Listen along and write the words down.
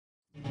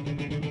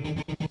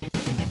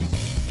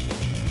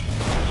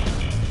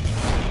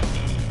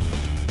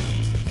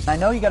I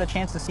know you got a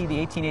chance to see the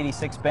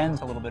 1886 Benz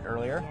a little bit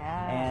earlier.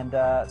 Yeah. And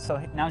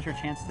so now's your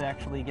chance to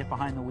actually get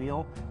behind the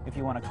wheel, if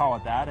you want to call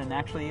it that, and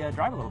actually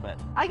drive a little bit.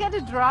 I get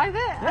to drive it?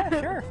 Yeah,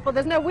 sure. Well,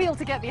 there's no wheel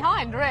to get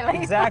behind, really.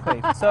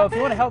 Exactly. So if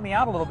you want to help me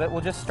out a little bit, we'll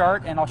just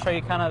start and I'll show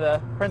you kind of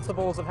the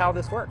principles of how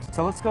this works.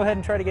 So let's go ahead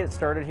and try to get it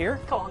started here.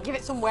 Come on, give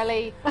it some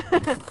welly.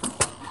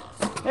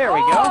 There we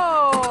go.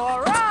 Oh,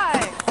 all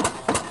right.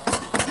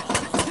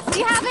 Do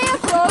you have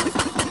earplugs?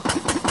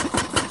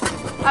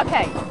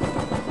 Okay.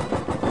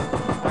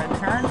 Go ahead and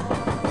turn.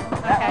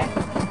 Okay.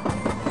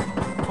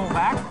 Pull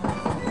back.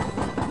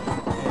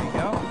 There you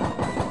go.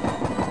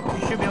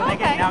 You should be able to make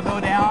it now go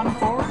down,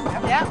 forward.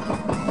 Yep. Yeah.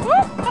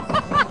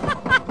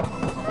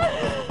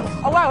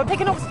 Oh wow, we're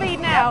picking up speed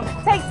now.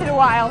 Yep. Takes it a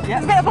while. Yep.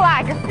 There's a bit of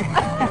lag.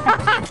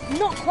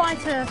 Not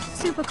quite a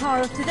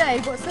supercar of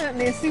today, but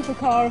certainly a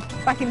supercar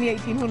back in the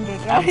 1800s,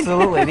 right?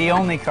 Absolutely, the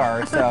only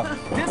car. So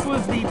this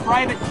was the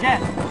private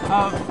jet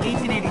of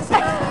 1886.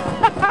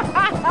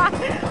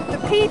 The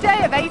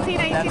PJ of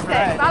 1886. That's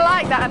right. I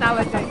like that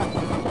analogy.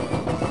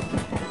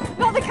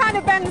 Not the kind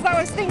of Benz I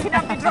was thinking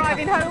I'd be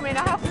driving home in,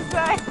 I have to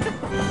say.